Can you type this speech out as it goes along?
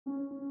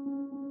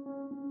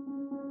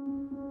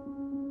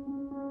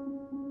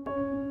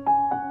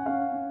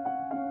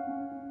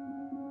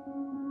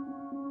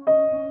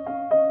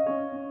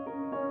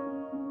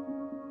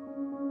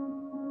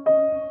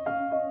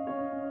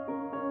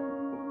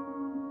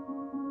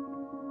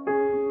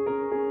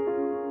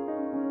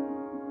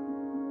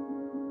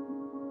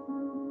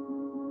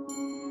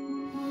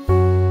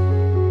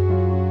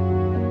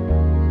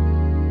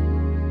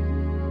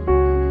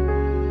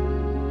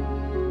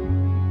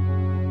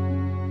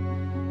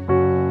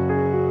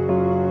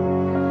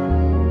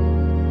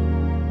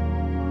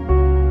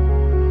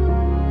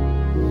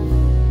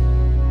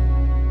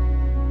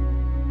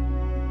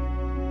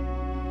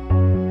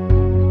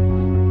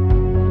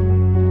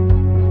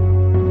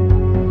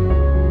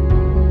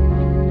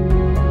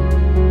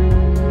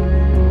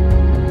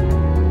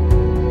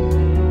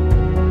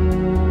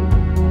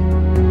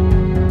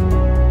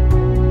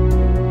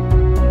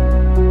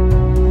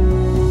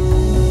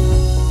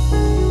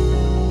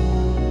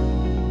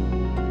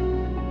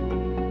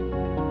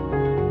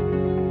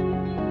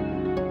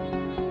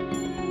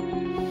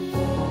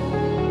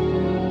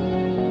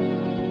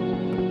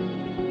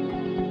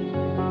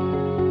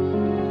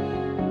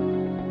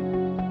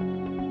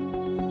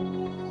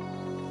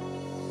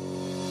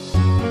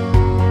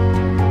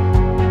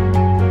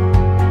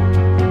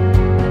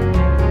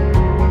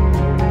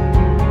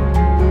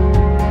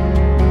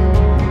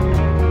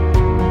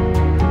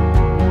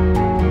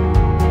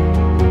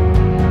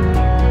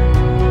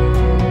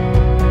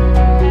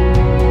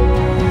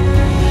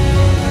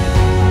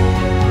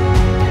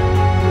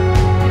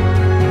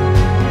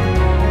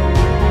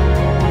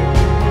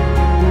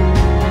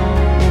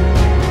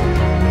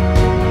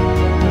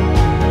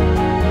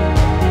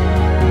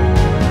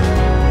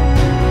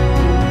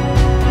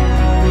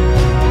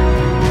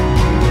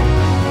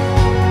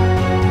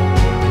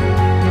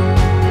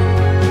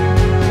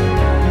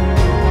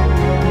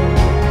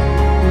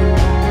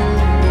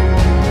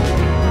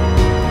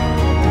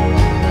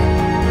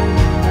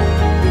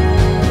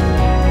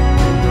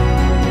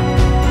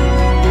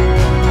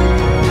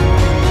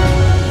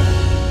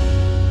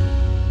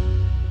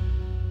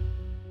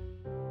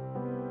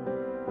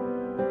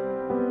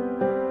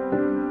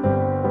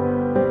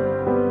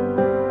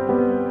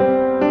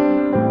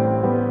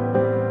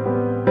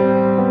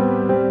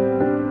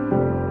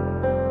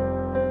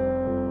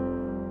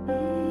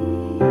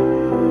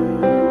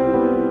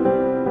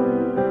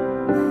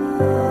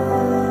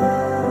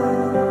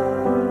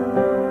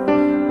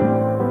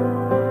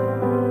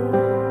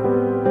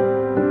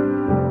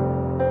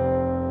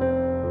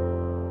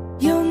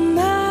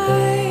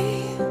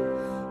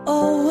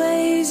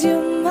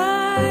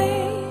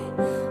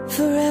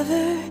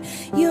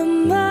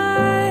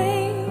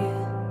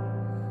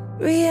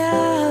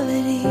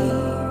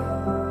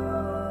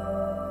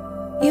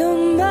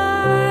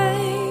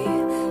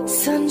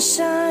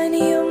sunshine,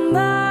 you're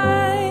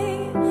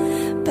my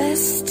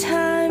best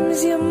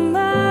times, you're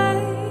my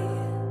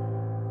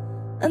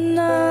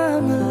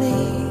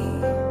anomaly.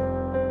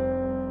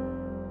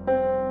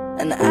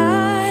 And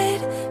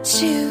I'd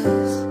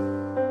choose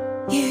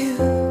you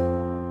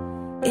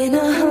in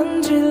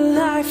 100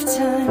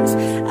 lifetimes.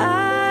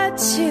 I'd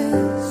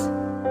choose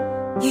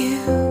you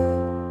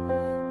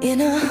in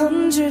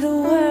 100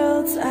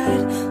 worlds.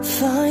 I'd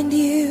find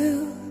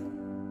you,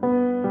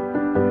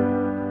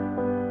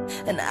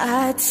 and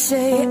I'd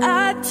say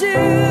I do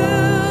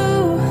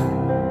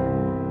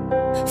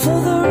for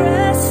the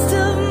rest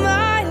of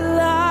my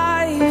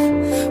life.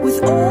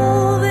 With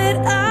all that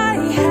I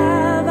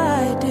have,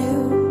 I do.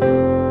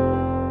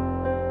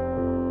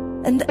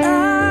 And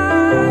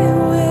I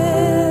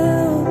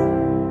will,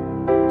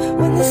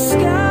 when the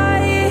sky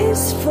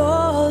is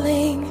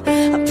falling,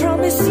 I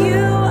promise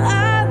you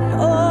I'm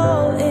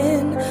all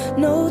in,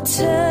 no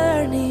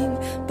turning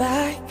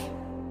back.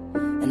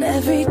 And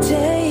every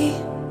day,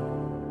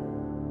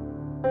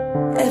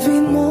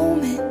 every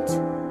moment,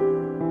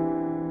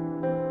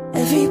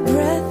 every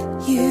breath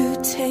you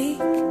take,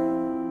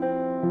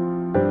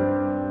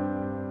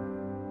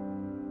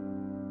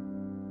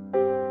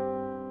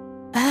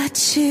 I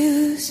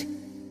choose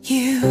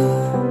you.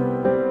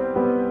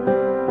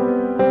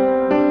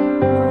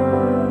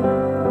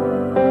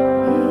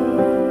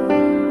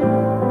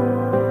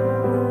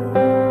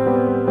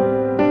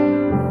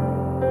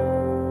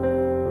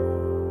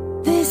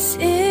 This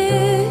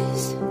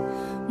is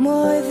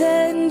more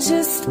than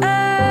just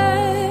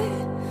a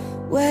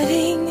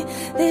wedding.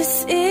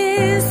 This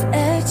is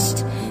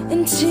etched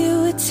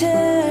into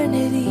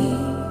eternity.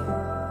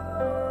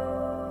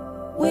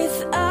 With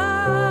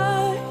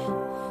our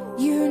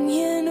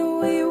union,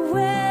 we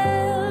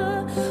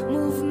will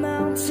move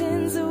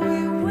mountains. We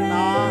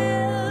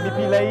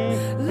will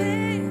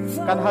live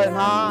kan hal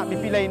na mi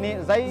pilay ni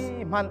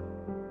zai man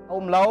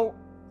umlo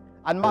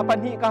an ma pan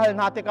hi ka hal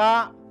na te ka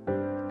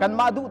kan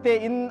ma du te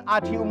in a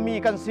thi mi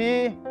kan si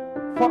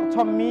for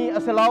chom mi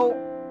aselo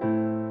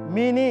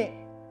mi ni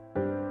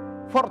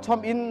for chom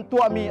in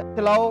tua mi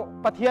telo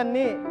pathian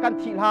ni kan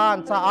thi han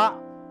cha a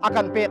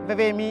akan pek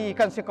ve mi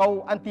kan se kau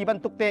an ti ban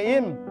tuk te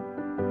in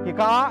ki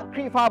ka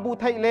khri fa bu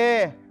thai le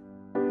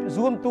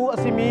zoom tu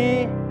asimi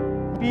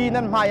pi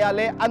nan maya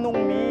le anung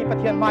mi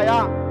pathian maya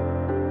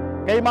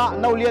keima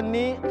naulian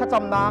ni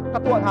khachamna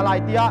katuan halai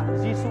tia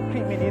Jesu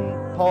Christ minin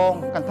thong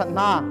kan than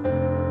na.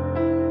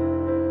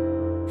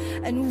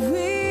 And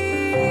we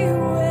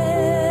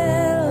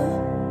will,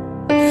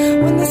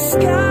 when the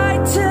sky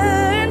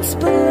turns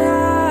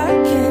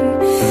black and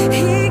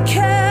he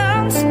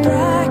comes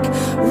back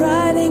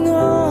riding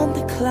on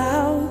the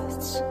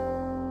clouds,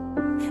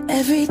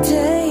 every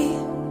day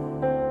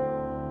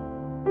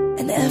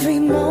and every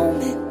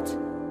moment,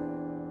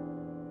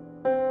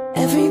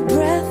 every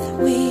breath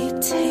we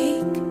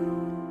take,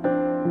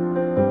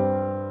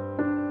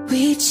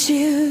 we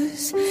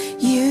choose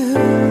you.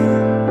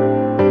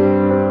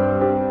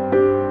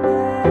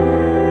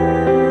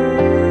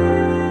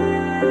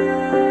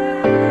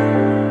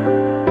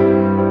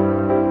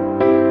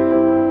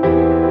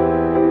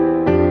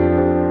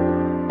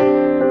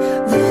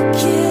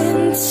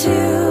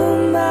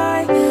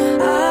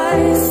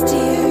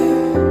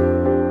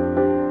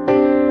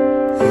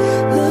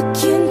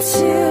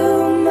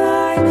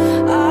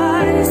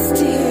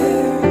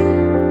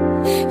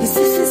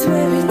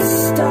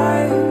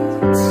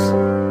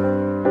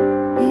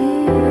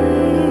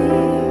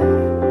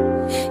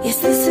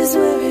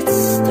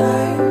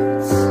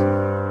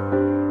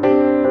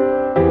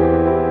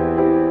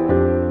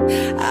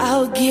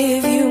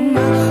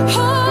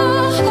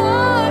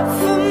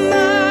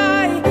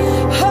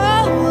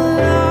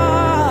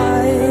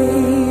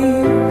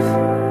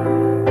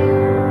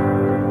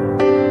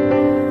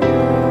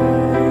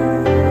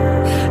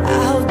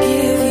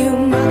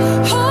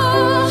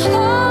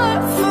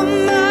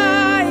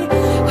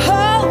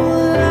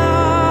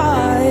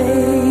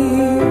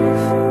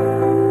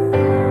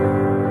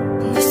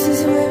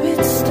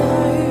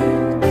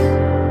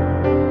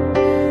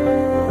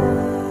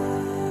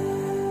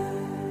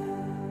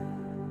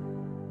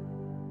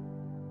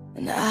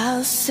 And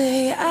I'll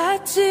say I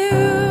do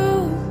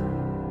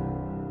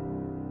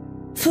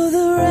for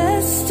the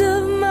rest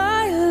of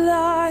my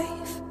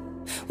life.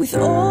 With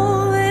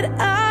all that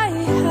I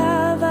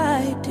have,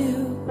 I do.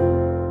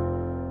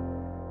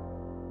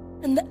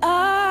 And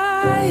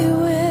I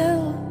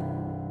will,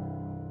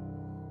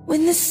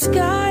 when the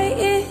sky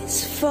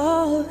is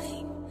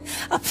falling,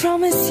 I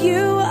promise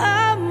you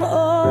I'm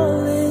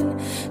all in,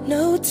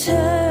 no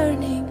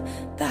turning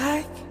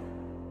back.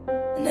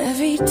 And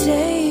every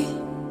day,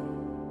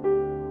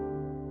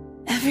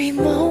 every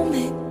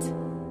moment,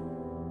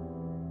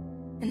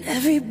 and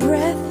every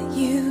breath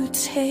you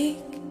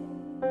take,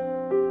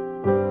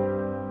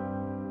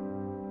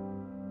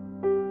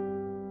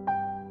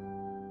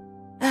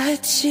 I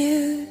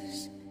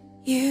choose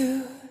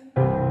you.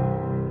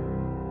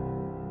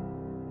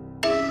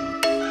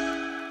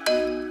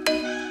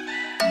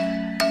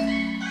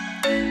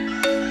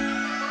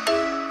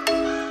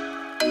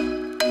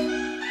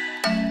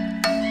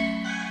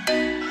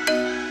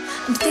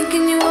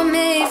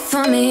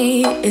 for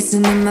me.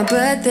 Isn't it my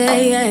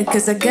birthday yet?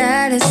 Cause I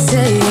gotta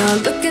say, you're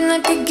looking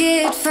like a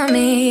gift for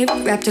me,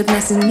 wrapped up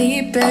nice and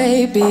neat,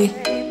 baby.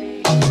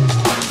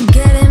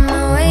 Get in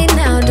my way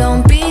now,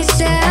 don't be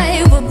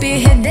shy. We'll be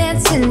here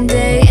dancing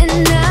day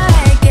and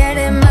night. Get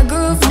in my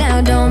groove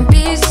now, don't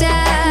be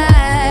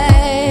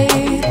shy.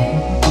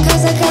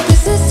 Cause I got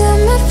this list of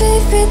my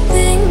favorite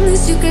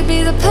things. You could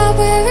be the part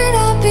where it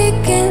all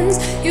begins.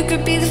 You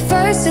could be the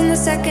first and the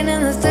second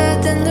and the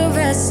third and the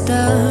rest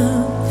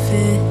of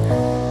it.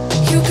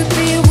 You could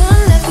be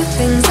one of the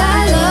things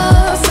I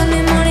love.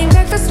 Sunday morning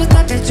breakfast with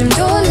our bedroom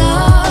door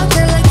locked.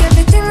 I like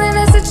everything that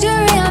has a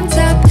cherry on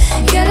top.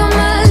 Get on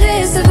my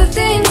list of the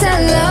things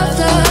I love,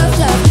 love,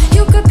 love.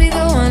 You could be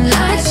the one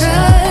I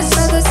trust.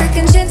 All the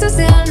second chances,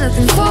 they are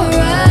nothing for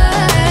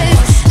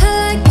us. I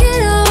like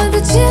it all with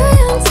the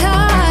cherry on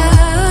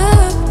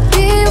top.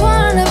 Be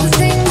one of the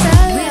things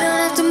I love. We don't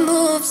have to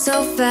move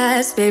so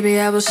fast, baby,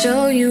 I will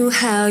show you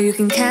how. You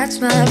can catch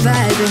my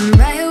vibe. And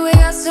right here we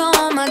got so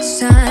much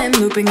time,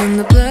 looping in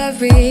the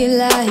blurry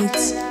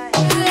lights.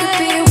 You could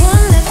be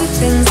one of the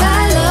things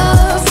I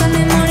love.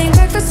 Sunday morning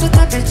breakfast with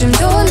our bedroom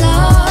door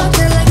locked.